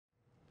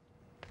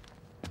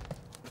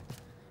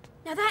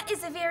Now that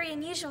is a very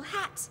unusual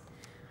hat.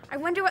 I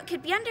wonder what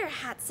could be under a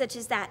hat such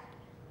as that.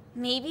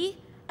 Maybe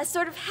a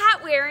sort of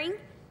hat-wearing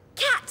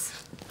cat.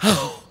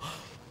 Oh,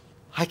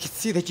 I can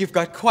see that you've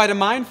got quite a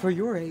mind for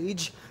your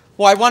age.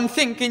 Why, one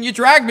thing, and you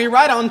drag me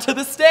right onto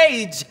the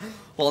stage.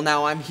 Well,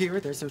 now I'm here,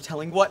 there's no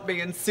telling what may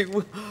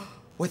ensue.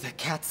 With a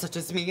cat such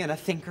as me and a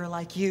thinker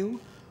like you.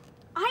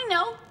 I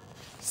know.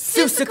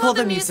 Seussical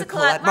the Musical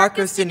at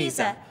Marcos de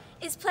Niza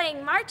is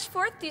playing March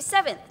 4th through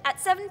 7th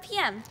at 7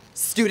 p.m.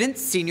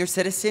 Students, senior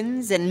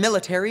citizens, and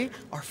military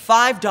are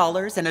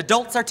 $5 and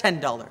adults are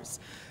 $10.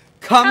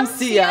 Come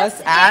see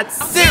us at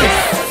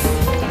Seuss!